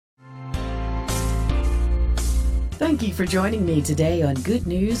Thank you for joining me today on Good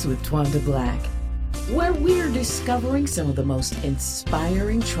News with Twanda Black, where we're discovering some of the most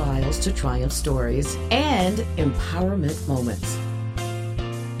inspiring trials to triumph stories and empowerment moments.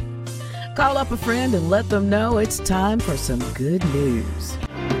 Call up a friend and let them know it's time for some good news.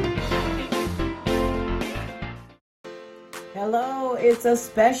 Hello, it's a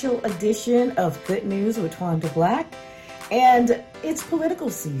special edition of Good News with Twanda Black, and it's political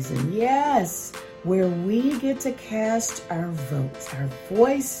season, yes, where we get to cast our votes. Our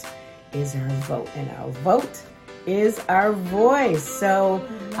voice is our vote, and our vote is our voice. So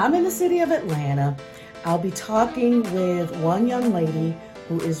I'm in the city of Atlanta. I'll be talking with one young lady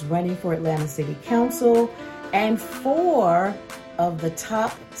who is running for Atlanta City Council and 4 of the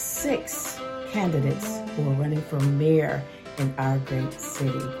top 6 candidates who are running for mayor in our great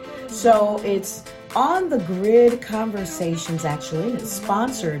city. So it's On the Grid Conversations, actually, and it's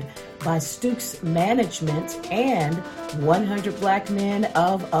sponsored by Stooks Management and 100 Black Men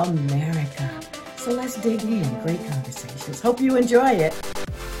of America. So let's dig in. Great conversations. Hope you enjoy it.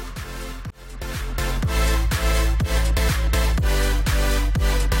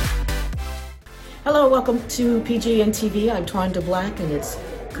 Hello, welcome to PGN TV. I'm Twanda Black, and it's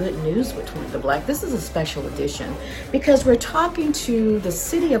Good News with Twanda Black. This is a special edition because we're talking to the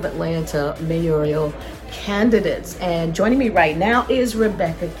City of Atlanta mayoral candidates. And joining me right now is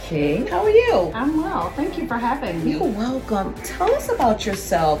Rebecca King. How are you? I'm well. Thank you for having me. You're welcome. Tell us about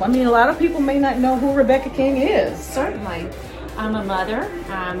yourself. I mean, a lot of people may not know who Rebecca King is. Certainly. I'm a mother.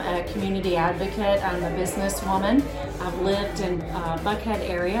 I'm a community advocate. I'm a businesswoman. I've lived in Buckhead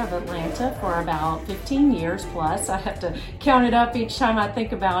area of Atlanta for about 15 years plus. I have to count it up each time I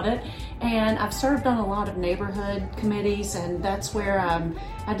think about it. And I've served on a lot of neighborhood committees, and that's where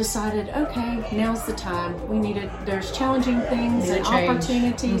I decided, okay, now's the time. There's challenging things and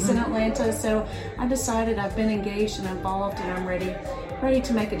opportunities in Atlanta, so I decided I've been engaged and involved, and I'm ready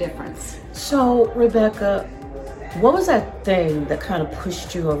to make a difference. So, Rebecca, what was that thing that kind of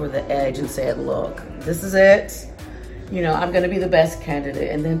pushed you over the edge and said, look, this is it? You know, I'm going to be the best candidate,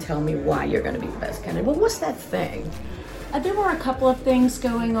 and then tell me why you're going to be the best candidate. But what's that thing? There were a couple of things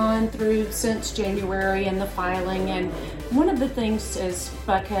going on since January and the filing, and one of the things is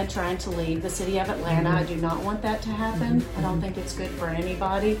Buckhead trying to leave the city of Atlanta. I do not want that to happen. I don't think it's good for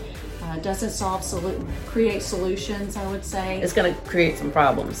anybody. It doesn't create solutions, I would say. It's going to create some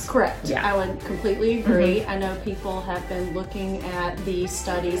problems. Correct. Yeah. I would completely agree. I know people have been looking at these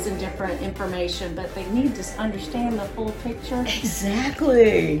studies and different information, but they need to understand the full picture.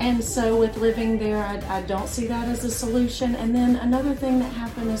 Exactly. And so with living there, I don't see that as a solution. And then another thing that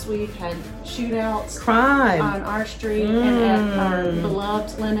happened is we've had shootouts. Crime. On our street and at our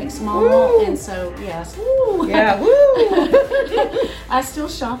beloved Lenox Mall. Woo. And so, yes. Woo. Yeah, woo. I still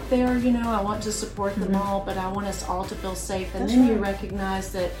shop there. You know, I want to support the mall, but I want us all to feel safe. And then you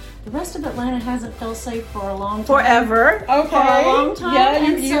recognize that the rest of Atlanta hasn't felt safe for a long time. Forever. Okay. For a long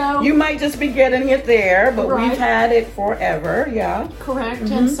time. Yeah, you might just be getting it there, but we've had it forever. Yeah. Correct.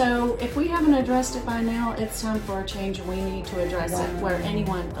 And so if we haven't addressed it by now, it's time for a change, and we need to address it where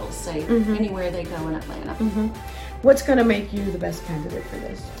anyone feels safe, anywhere they go in Atlanta. What's going to make you the best candidate for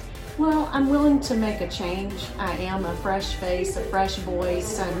this? Well, I'm willing to make a change. I am a fresh face, a fresh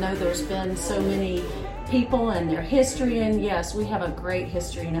voice. I know there's been so many people and their history, and yes, we have a great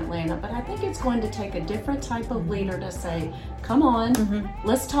history in Atlanta, but I think it's going to take a different type of leader to say, come on,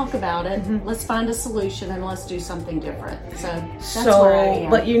 let's talk about it, let's find a solution, and let's do something different. So that's where I am.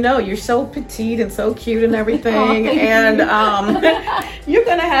 But you know, you're so petite and so cute and everything, and you're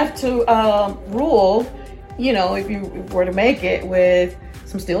going to have to rule, you know, if you were to make it, with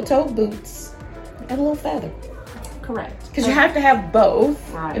some steel-toed boots and a little feather. Correct. Because you have to have both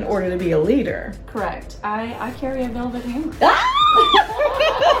in order to be a leader. Correct. I carry a velvet hammer.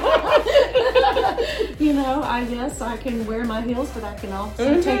 You know, I guess I can wear my heels, but I can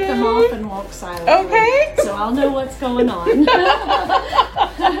also take them off and walk silently. Okay. So I'll know what's going on.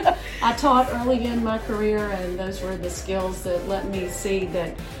 I taught early in my career, and those were the skills that let me see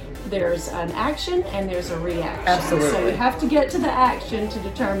that there's an action and there's a reaction. Absolutely. So we have to get to the action to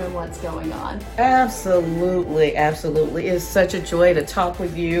determine what's going on. Absolutely, absolutely. It's such a joy to talk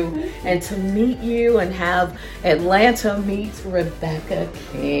with you and to meet you and have Atlanta meet Rebecca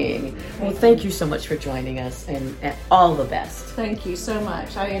King. Well, thank you so much for joining us, and all the best. Thank you so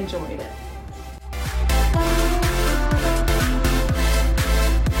much. I enjoyed it.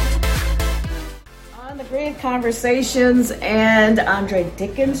 The Grid Conversations, and Andre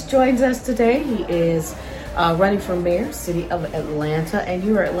Dickens joins us today. He is running for mayor, City of Atlanta, and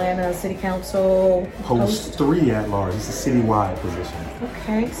you are Atlanta City Council host 3 at large. It's a citywide position.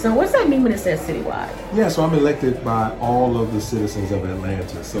 Okay, so what's that mean when it says citywide? Yeah, so I'm elected by all of the citizens of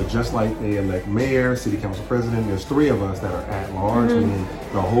Atlanta. So just like they elect mayor, city council president, there's 3 of us that are at large, meaning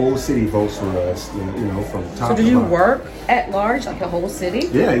the whole city votes for us, from top to bottom. So do you work at large, like the whole city?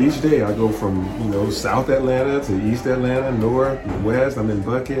 Yeah, each day I go from, South Atlanta to East Atlanta, North, West. I'm in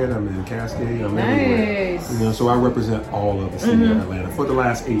Buckhead, I'm in Cascade, I'm everywhere. So I represent all of the city of Atlanta for the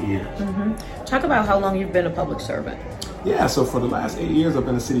last 8 years. Talk about how long you've been a public servant. Yeah, so for the last 8 years, I've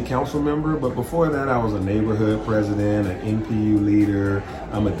been a city council member, but before that, I was a neighborhood president, an NPU leader.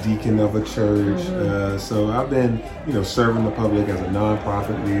 I'm a deacon of a church. So I've been, serving the public as a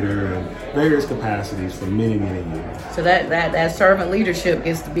nonprofit leader in various capacities for many, many years. So that servant leadership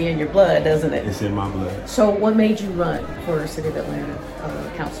gets to be in your blood, doesn't it? It's in my blood. So what made you run for City of Atlanta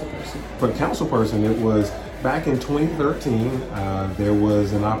council person? For council person, it was back in 2013, there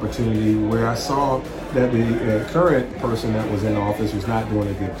was an opportunity where I saw that the current person that was in office was not doing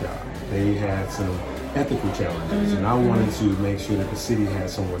a good job. They had some ethical challenges, and I wanted to make sure that the city had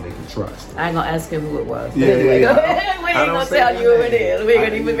someone they could trust. I ain't gonna ask him who it was. Yeah. We ain't gonna tell you who it is. We ain't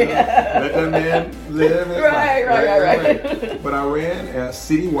gonna even be. Let that man live. Right. But I ran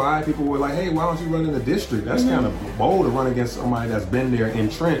citywide. People were like, "Hey, why don't you run in the district? That's kind of bold to run against somebody that's been there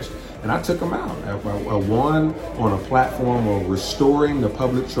entrenched." And I took them out. I won on a platform of restoring the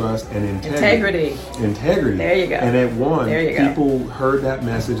public trust and integrity. There you go. And it won. There you go. People heard that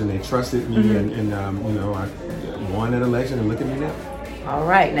message and they trusted me. And I won that election. And look at me now. All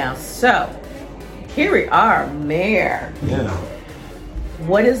right, now so here we are, Mayor. Yeah.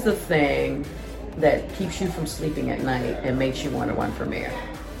 What is the thing that keeps you from sleeping at night and makes you want to run for mayor?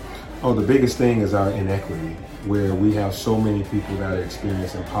 Oh, the biggest thing is our inequity, where we have so many people that are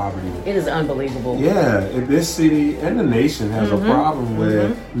experiencing poverty. It is unbelievable. Yeah, this city and the nation has a problem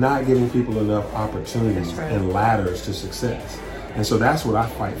with not giving people enough opportunities and ladders to success. And so that's what I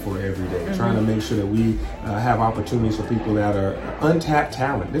fight for every day, trying to make sure that we have opportunities for people that are untapped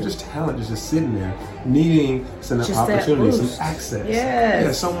talent. They're just talent, just sitting there, needing some opportunities, some access. Yes.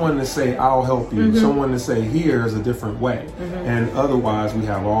 Yeah, someone to say, I'll help you. Someone to say, here's a different way. And otherwise, we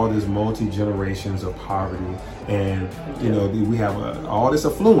have all these multi-generations of poverty. And, we have all this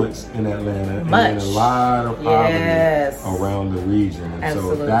affluence in Atlanta and a lot of poverty around the region. And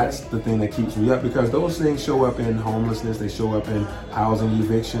so that's the thing that keeps me up, because those things show up in homelessness, they show up in housing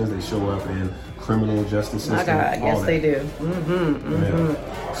evictions, they show up in criminal justice system. My God, yes they do.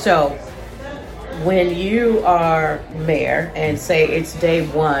 So when you are mayor and say it's day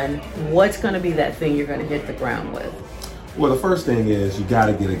one, what's going to be that thing you're going to hit the ground with? Well, the first thing is you got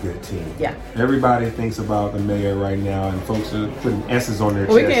to get a good team. Yeah. Everybody thinks about the mayor right now, and folks are putting S's on their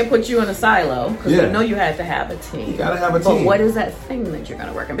chest. We can't put you in a silo because we know you have to have a team. You got to have a team. But what is that thing that you're going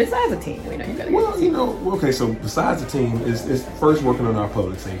to work on besides a team? We know you got to. Well, okay. So besides the team is first working on our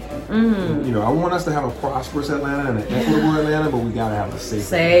public safety. I want us to have a prosperous Atlanta and an equitable Atlanta, but we got to have a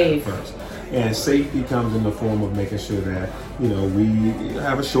safe Atlanta first. And safety comes in the form of making sure that, we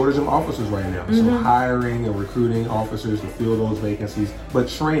have a shortage of officers right now. So hiring and recruiting officers to fill those vacancies, but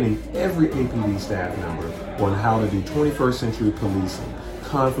training every APD staff member on how to do 21st century policing,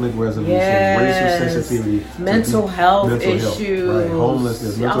 conflict resolution, racial sensitivity, mental health issues,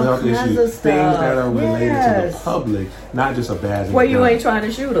 homelessness, mental health issues, things that are related to the public, not just a badge. Where you ain't trying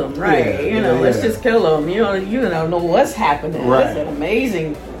to shoot them, right? Let's just kill them. You don't know what's happening. Right. It's an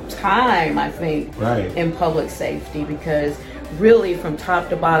amazing time, I think, in public safety, because really from top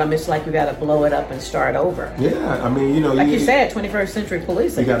to bottom it's like you got to blow it up and start over. Yeah, I mean, like you said, 21st century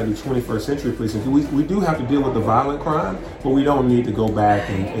policing. You got to do 21st century policing. We do have to deal with the violent crime, but we don't need to go back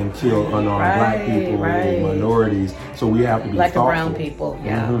and kill unarmed black people or minorities. So we have to be black thoughtful. And brown people.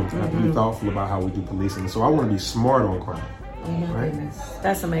 Yeah, have to be thoughtful about how we do policing. So I want to be smart on crime. Oh my goodness.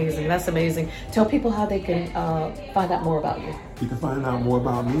 That's amazing. That's amazing. Tell people how they can find out more about you. You can find out more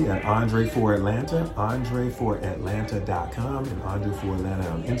about me at Andre for Atlanta, AndreForAtlanta.com, and Andre for Atlanta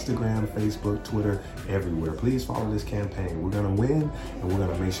on Instagram, Facebook, Twitter, everywhere. Please follow this campaign. We're going to win, and we're going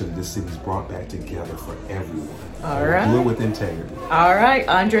to make sure that this city's brought back together for everyone. All right. Do it with integrity. All right.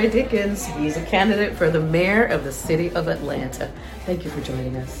 Andre Dickens. He's a candidate for the mayor of the city of Atlanta. Thank you for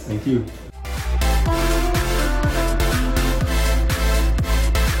joining us. Thank you.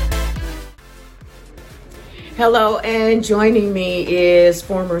 Hello, and joining me is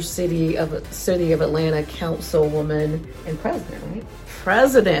former City of Atlanta Councilwoman and President, right?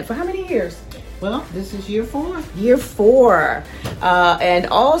 President for how many years? Well, this is year 4. Year 4. And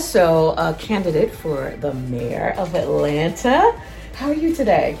also a candidate for the mayor of Atlanta. How are you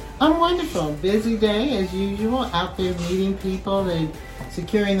today? I'm wonderful. Busy day as usual, out there meeting people and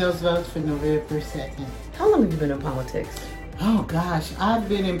securing those votes for November 2nd. How long have you been in politics? Oh gosh, I've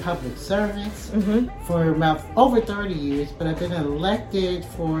been in public service for about over 30 years, but I've been elected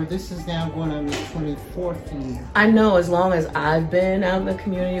for, this is now going on the 24th year. I know as long as I've been out in the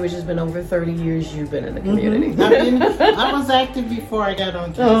community, which has been over 30 years, you've been in the community. I was active before I got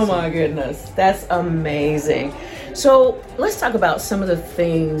on council. Oh my goodness, that's amazing. So let's talk about some of the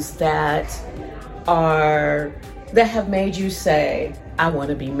things that have made you say, I want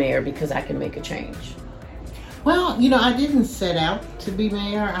to be mayor because I can make a change. Well, I didn't set out to be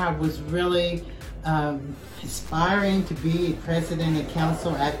mayor. I was really aspiring to be president of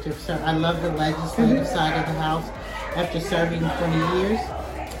council after, I love the legislative side of the house after serving 20 years.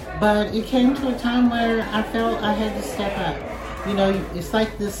 But it came to a time where I felt I had to step up. It's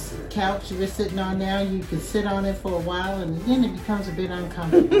like this couch you're sitting on now. You can sit on it for a while and then it becomes a bit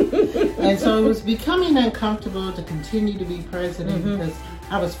uncomfortable. And so it was becoming uncomfortable to continue to be president because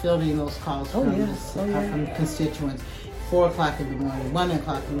I was fielding those calls from constituents. 4 o'clock in the morning, 1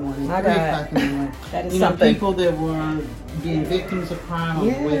 o'clock in the morning, 3 o'clock in the morning. That is something. People that were being victims of crime on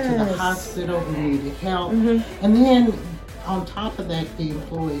the way to the hospital who needed help. And then on top of that, the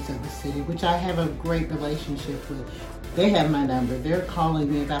employees of the city, which I have a great relationship with, they have my number. They're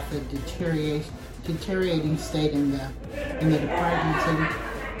calling me about the deteriorating state in the department.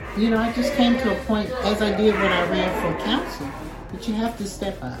 And I just came to a point, as I did when I ran for council, that you have to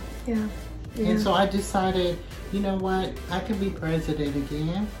step up. Yeah. And so I decided, you know what, I could be president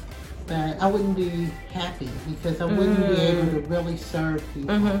again, but I wouldn't be happy because I wouldn't be able to really serve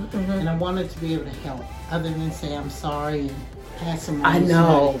people. And I wanted to be able to help, other than say I'm sorry and pass them on.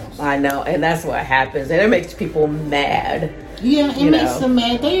 I know, and that's what happens, and it makes people mad. Yeah, it makes them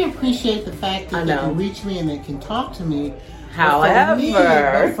mad. They appreciate the fact that they can reach me and they can talk to me.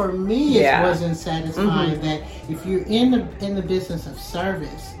 However, for me, it wasn't satisfying that if you're in the business of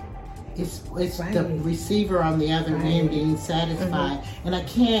service, it's the receiver on the other end being satisfied. And I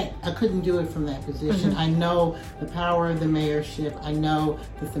couldn't do it from that position. I know the power of the mayorship. I know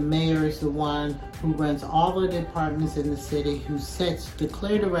that the mayor is the one who runs all the departments in the city, who sets the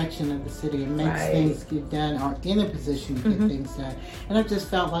clear direction of the city and makes things get done, or in a position to get things done. And I just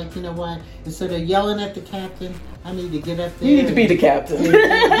felt like, you know what, instead of yelling at the captain, I need to get up there. You need to be the captain. Get my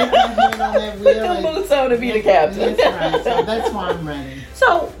hand on that wheel. Put the boots on to be the captain. That's right. So that's why I'm running.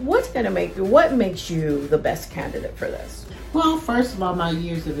 So what makes you the best candidate for this? Well, first of all, my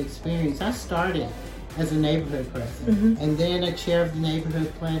years of experience. I started as a neighborhood president and then a chair of the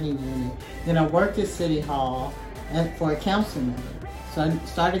neighborhood planning unit. Then I worked at City Hall for a council member. So I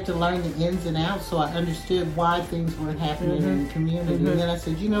started to learn the ins and outs, so I understood why things weren't happening in the community. And then I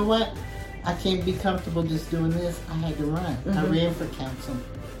said, you know what? I can't be comfortable just doing this. I had to run. I ran for council.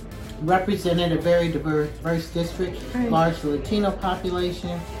 Represented a very diverse district, large Latino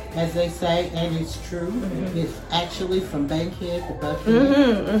population, as they say, and it's true. It's actually from Bankhead to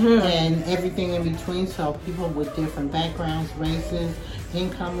Buckhead and everything in between. So people with different backgrounds, races,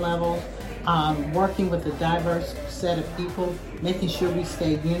 income levels, working with a diverse set of people, making sure we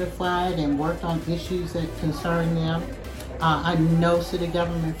stayed unified and worked on issues that concern them. I know city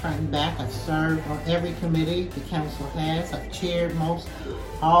government front and back. I've served on every committee the council has. I've chaired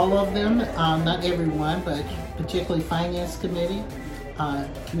all of them, not everyone, but particularly Finance Committee,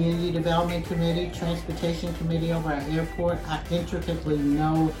 Community Development Committee, Transportation Committee over our airport. I intricately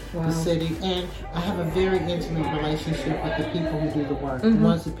know the city, and I have a very intimate relationship with the people who do the work, the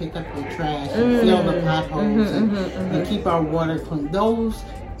ones who pick up the trash and fill the potholes and keep our water clean. Those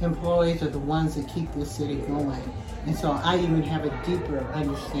employees are the ones that keep this city going. And so I even have a deeper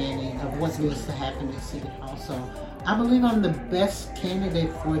understanding of what needs to happen at City Hall. So I believe I'm the best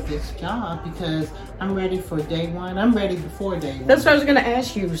candidate for this job because I'm ready for day one. I'm ready before day one. That's what I was going to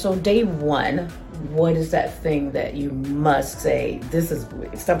ask you. So day one, what is that thing that you must say, this is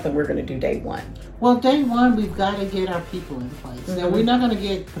something we're going to do day one? Well, day one, we've got to get our people in place. Now, we're not going to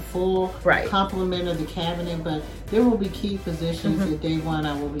get the full complement of the cabinet, but there will be key positions that day one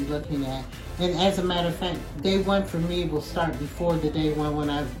I will be looking at. And as a matter of fact, day one for me will start before the day one when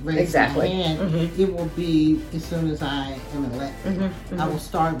I raise my hand. It will be as soon as I am elected. I will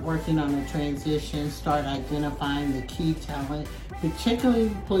start working on the transition, start identifying the key talent, particularly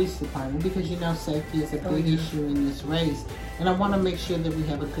the police department, because safety is a big issue in this race. And I want to make sure that we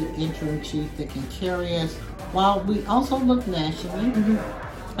have a good interim chief that can carry us while we also look nationally.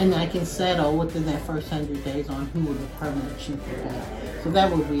 And I can settle within that first 100 days on who the permanent chief will be. So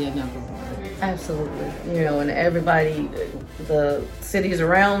that would be a number one. Absolutely. And everybody, the cities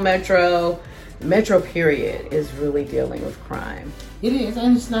around Metro, Metro period is really dealing with crime. It is,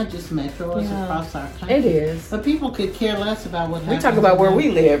 and it's not just Metro, it's across our country. It is. But people could care less about what happens. We talk about where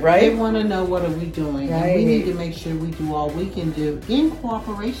we live, right? They want to know what are we doing. Right. And we need to make sure we do all we can do in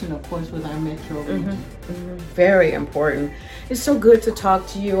cooperation, of course, with our Metro region. Very important. It's so good to talk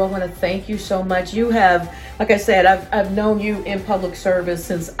to you. I want to thank you so much. You have, like I said, I've known you in public service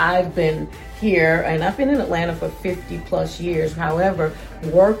since I've been here, and I've been in Atlanta for 50 plus years. However,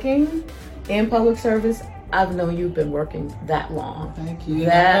 working in public service, I've known you've been working that long. Thank you.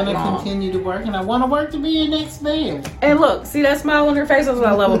 That I'm going to long. continue to work, and I want to work to be your next mayor. And look, see that smile on her face? That's what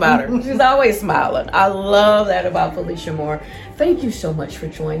I love about her. She's always smiling. I love that about Felicia Moore. Thank you so much for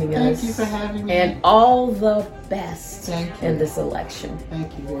joining us. Thank you for having me. And all the best Thank you. in this election.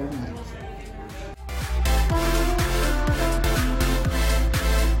 Thank you very much.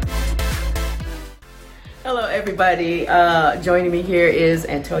 Hello, everybody. Joining me here is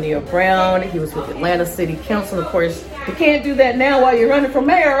Antonio Brown. He was with Atlanta City Council. Of course, you can't do that now while you're running for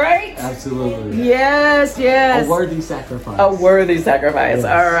mayor, right? Absolutely. Yes, yes. A worthy sacrifice. A worthy sacrifice. Yes.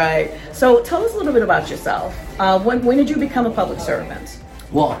 All right. So tell us a little bit about yourself. When did you become a public servant?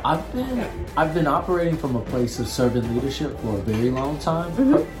 Well, I've been operating from a place of servant leadership for a very long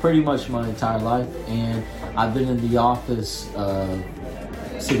time, pretty much my entire life, and I've been in the office of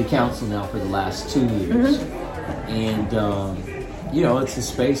City Council now for the last 2 years. And you know, it's a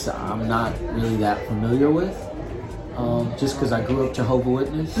space I'm not really that familiar with, just because I grew up Jehovah's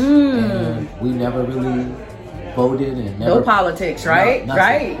Witness, and we never really voted and never, No politics, right? No,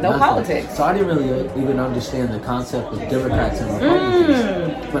 right. No nothing. politics. So I didn't really even understand the concept of Democrats and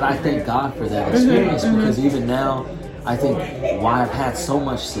Republicans. But I thank God for that experience, because even now, I think why I've had so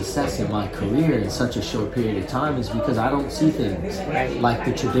much success in my career in such a short period of time is because I don't see things like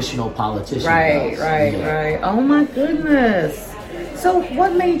the traditional politician Right, does. right, Yeah. right. Oh my goodness. So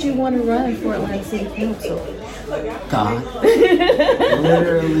what made you want to run for Atlanta City Council? God.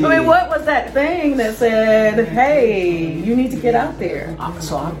 Literally. I mean, what was that thing that said, hey, you need to get out there?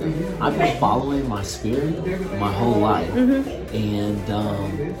 So I've been following my spirit my whole life, and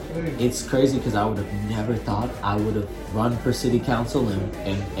it's crazy because I would have never thought I would have run for city council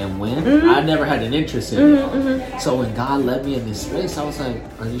and win. I never had an interest in it. So when God led me in this space, I was like,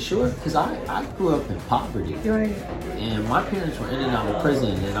 are you sure? Because I grew up in poverty, Right. and my parents were in and out of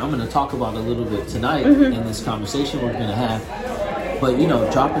prison, and I'm going to talk about a little bit tonight in this conversation we're going to have. But you know,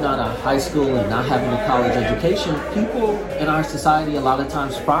 dropping out of high school and not having a college education, people in our society a lot of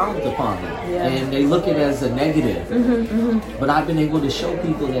times frown upon that, and they look at it as a negative. But I've been able to show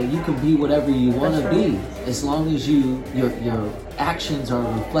people that you can be whatever you want to be, as long as your actions are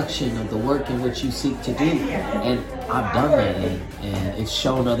a reflection of the work in which you seek to do. And I've done that, and it's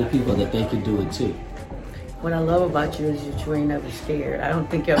shown other people that they can do it too. What I love about you is that you ain't never scared. I don't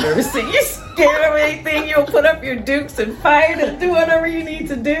think I've ever seen you scared of anything. You'll put up your dukes and fight and do whatever you need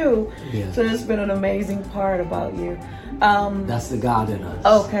to do. Yeah. So it's been an amazing part about you. That's the God in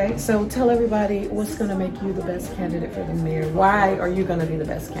us. Okay, so tell everybody what's going to make you the best candidate for the mayor. Why are you going to be the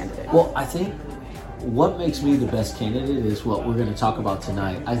best candidate? Well, I think what makes me the best candidate is what we're going to talk about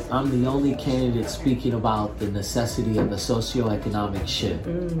tonight. I'm the only candidate speaking about the necessity of a socioeconomic shift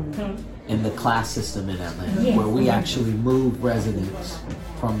in the class system in Atlanta, where we actually move residents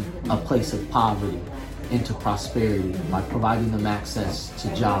from a place of poverty into prosperity by providing them access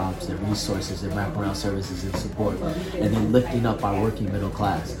to jobs and resources and wraparound services and support, and then lifting up our working middle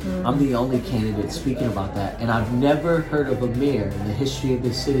class. I'm the only candidate speaking about that, and I've never heard of a mayor in the history of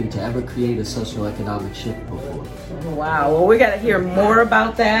this city to ever create a socioeconomic shift before. Wow, well, we got to hear more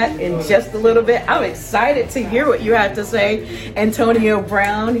about that in just a little bit. I'm excited to hear what you have to say. Antonio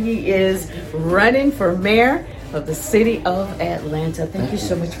Brown, he is running for mayor of the city of Atlanta. Thank you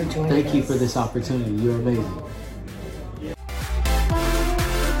so much for joining us. Thank you for this opportunity. You're amazing.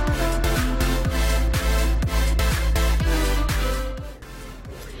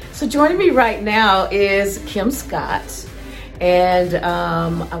 So joining me right now is Kim Scott. And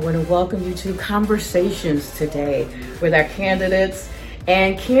I want to welcome you to Conversations today with our candidates.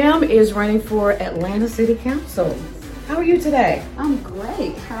 And Kim is running for Atlanta City Council. How are you today? I'm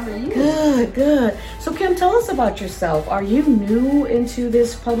great. How are you? Good, good. So Kim, tell us about yourself. Are you new into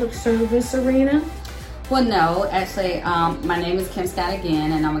this public service arena? Well, no, actually, my name is Kim Scott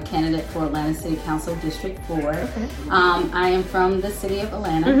again, and I'm a candidate for Atlanta City Council District 4. Okay. I am from the city of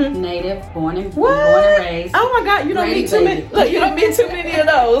Atlanta, native, born and raised. Oh my God, you don't Brady meet too many. baby. Look, you don't meet too many of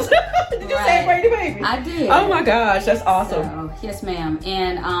those. Did you say Right. Brady baby? I did. Oh my gosh, that's awesome. So, yes, ma'am.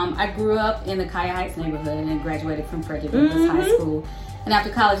 And I grew up in the Kaya Heights neighborhood and graduated from Frederick Douglass High School. And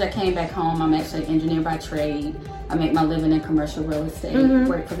after college, I came back home. I'm actually an engineer by trade. I make my living in commercial real estate.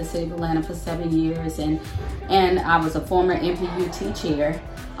 Worked for the city of Atlanta for 7 years, and I was a former MPUT chair.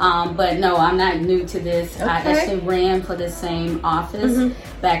 But no, I'm not new to this. Okay. I actually ran for the same office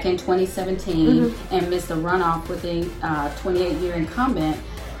back in 2017 and missed a runoff with a 28-year incumbent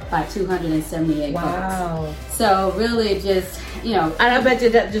by 278 votes. Wow. So really just, you know. And I bet you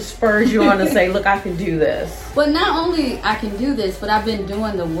that just spurs you on to say, look, I can do this. Well, not only I can do this, but I've been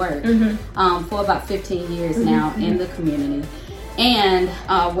doing the work for about 15 years now in the community. And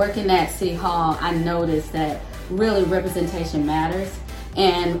working at City Hall, I noticed that really representation matters.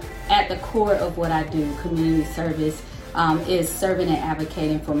 And at the core of what I do, community service, is serving and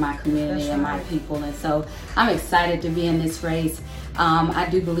advocating for my community and my people. And so I'm excited to be in this race. I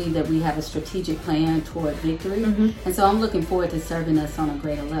do believe that we have a strategic plan toward victory. And so I'm looking forward to serving us on a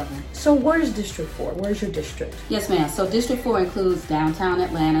greater level. So where's District 4? Where's your district? Yes, ma'am. So District 4 includes downtown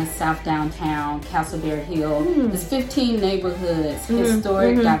Atlanta, South Downtown, Castleberry Hill. There's 15 neighborhoods,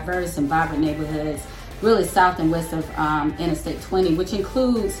 historic, diverse, and vibrant neighborhoods, really south and west of Interstate 20, which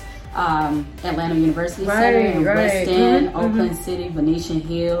includes Atlanta University Center and West End, Oakland City, Venetian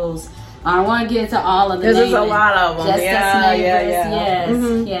Hills. I don't want to get into all of the names. There's a lot of them. Just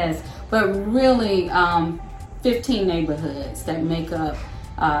neighbors, yes. But really, 15 neighborhoods that make up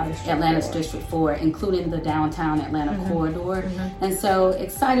Atlanta's District 4, including the downtown Atlanta corridor. And so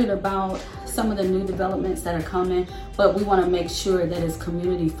excited about some of the new developments that are coming, but we want to make sure that it's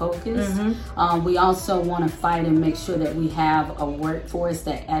community focused. We also want to fight and make sure that we have a workforce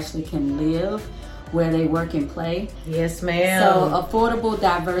that actually can live where they work and play. Yes, ma'am. So affordable,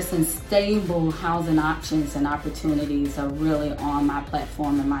 diverse, and stable housing options and opportunities are really on my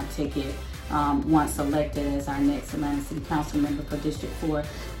platform and my ticket once elected as our next Atlanta City Council member for District 4.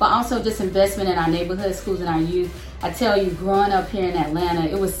 But also just investment in our neighborhood schools and our youth. I tell you, growing up here in Atlanta,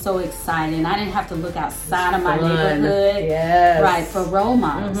 it was so exciting. I didn't have to look outside of my neighborhood, right, for role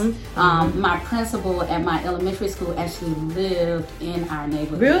models. My principal at my elementary school actually lived in our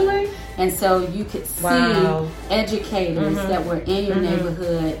neighborhood. Really? And so you could see educators that were in your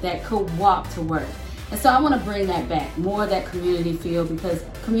neighborhood that could walk to work. And so I want to bring that back, more of that community feel, because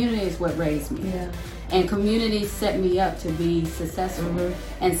community is what raised me. And community set me up to be successful.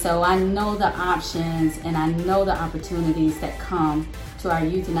 And so I know the options and I know the opportunities that come to our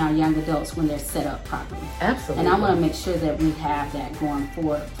youth and our young adults when they're set up properly. Absolutely. And I want to make sure that we have that going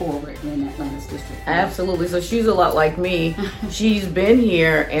forward in Atlanta's District 4. Absolutely. So she's a lot like me. She's been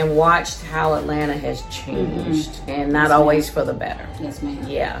here and watched how Atlanta has changed, and not always for the better. Yes, ma'am.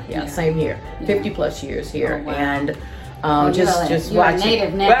 Yeah. Same here. 50 plus years here. Oh, wow. And just watching, a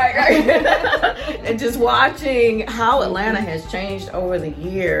native now. right. And just watching how Atlanta has changed over the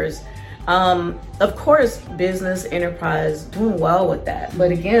years. Of course, business, enterprise, doing well with that.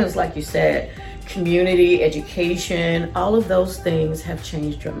 But again, it's like you said, community, education, all of those things have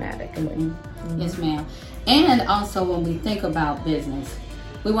changed dramatically. Yes, ma'am. And also when we think about business,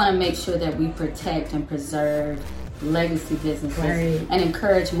 we want to make sure that we protect and preserve legacy businesses and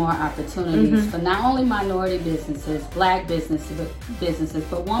encourage more opportunities for not only minority businesses, black businesses,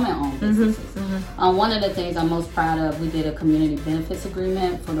 but woman-owned businesses. One of the things I'm most proud of, we did a community benefits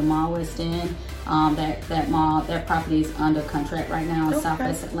agreement for the Mall West End. That mall, that property is under contract right now in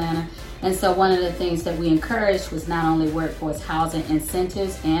Southwest Atlanta. And so one of the things that we encouraged was not only workforce housing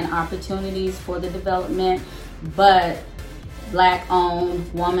incentives and opportunities for the development, but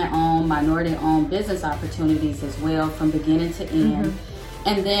Black-owned, woman-owned, minority-owned business opportunities as well from beginning to end.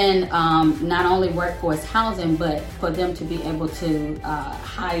 And then not only workforce housing, but for them to be able to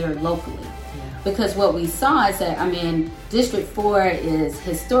hire locally. Because what we saw is that, District 4 is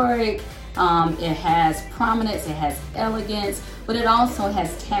historic, it has prominence, it has elegance, but it also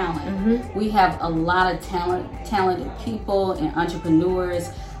has talent. We have a lot of talented people and entrepreneurs,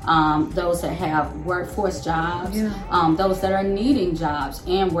 those that have workforce jobs, those that are needing jobs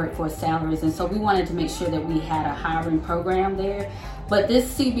and workforce salaries. And so we wanted to make sure that we had a hiring program there. But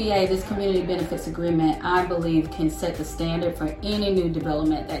this CBA, this Community Benefits Agreement, I believe can set the standard for any new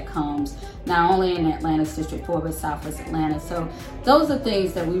development that comes, not only in Atlanta's District 4, but Southwest Atlanta. So those are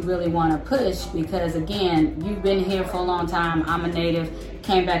things that we really want to push because, again, you've been here for a long time. I'm a native,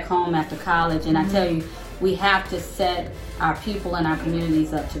 came back home after college, and I tell you, we have to set our people and our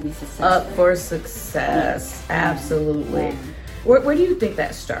communities up to be successful. Up for success, absolutely. Where do you think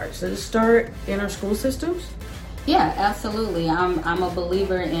that starts? Does it start in our school systems? Yeah, absolutely. I'm a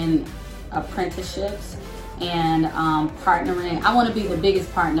believer in apprenticeships and partnering. I want to be the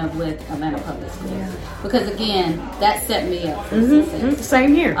biggest partner with Atlanta Public Schools because, again, that set me up for success.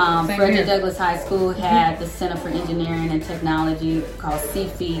 Same here. Frederick Douglass High School had the Center for Engineering and Technology called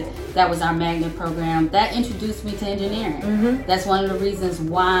CFET. That was our magnet program. That introduced me to engineering. That's one of the reasons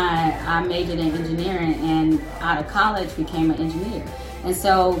why I majored in engineering and out of college became an engineer. And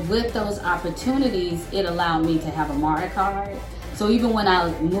so with those opportunities, it allowed me to have a MARA card. So even when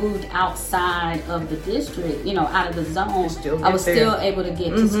I moved outside of the district, out of the zone, I was still able to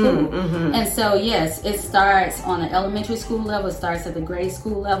get to school. And so, yes, it starts on the elementary school level, it starts at the grade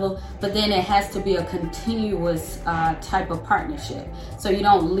school level, but then it has to be a continuous type of partnership. So you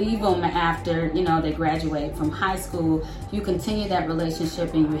don't leave them after, they graduate from high school. You continue that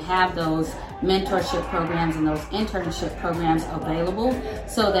relationship and you have those mentorship programs and those internship programs available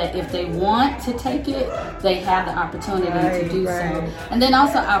so that if they want to take it, they have the opportunity to do so. And then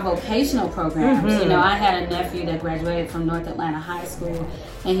also our vocational programs. I had a nephew that graduated from North Atlanta High School,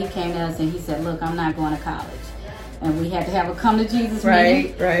 and he came to us and he said, look, I'm not going to college. And we had to have a come to Jesus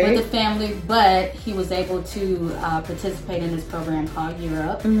meeting with the family, but he was able to participate in this program called Year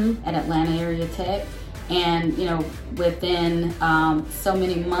Up at Atlanta Area Tech. And, within so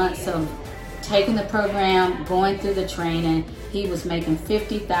many months of taking the program, going through the training, he was making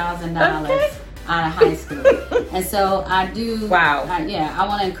 $50,000 out of high school. And so I do, I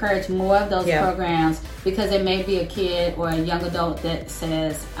want to encourage more of those programs because it may be a kid or a young adult that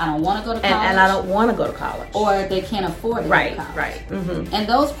says, I don't want to go to college. And I don't want to go to college. Or they can't afford to go to college. And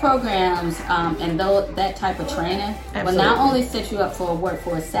those programs and that type of training will not only set you up for a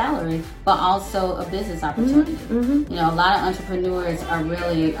workforce salary, but also a business opportunity. A lot of entrepreneurs are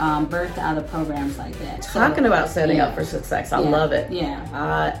really birthed out of programs like that. Talking about setting up for success. I love it.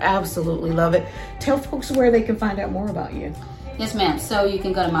 I absolutely love it. Tell folks where they can find out more about you. Yes, ma'am. So you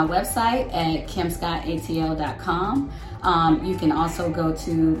can go to my website at kimscottatl.com. You can also go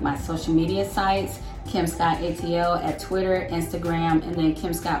to my social media sites, Kim Scott ATL at Twitter, Instagram, and then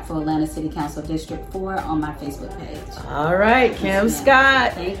Kim Scott for Atlanta City Council District 4 on my Facebook page. All right, Kim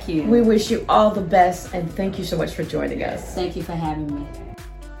Scott. Thank you. We wish you all the best, and thank you so much for joining us. Thank you for having me.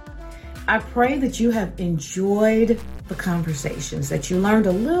 I pray that you have enjoyed the conversations, that you learned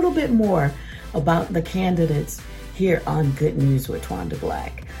a little bit more about the candidates here on Good News with Twanda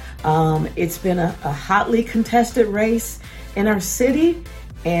Black. It's been a hotly contested race in our city,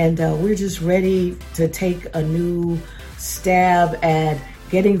 and we're just ready to take a new stab at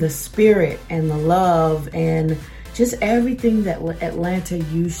getting the spirit and the love and just everything that Atlanta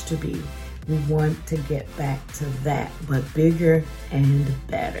used to be. We want to get back to that, but bigger and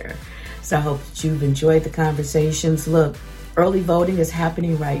better. So I hope that you've enjoyed the conversations. Look, early voting is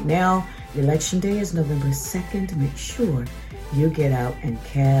happening right now. Election day is November 2nd. Make sure you get out and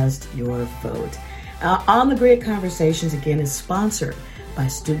cast your vote. On the Grid Conversations, again, is sponsored by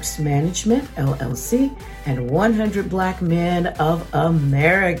Stoops Management, LLC, and 100 Black Men of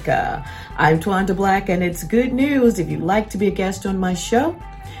America. I'm Twanda Black, and it's good news. If you'd like to be a guest on my show,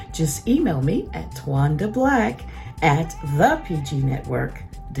 just email me at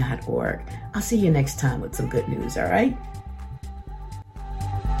twandablack@thepgnetwork.org. I'll see you next time with some good news, all right?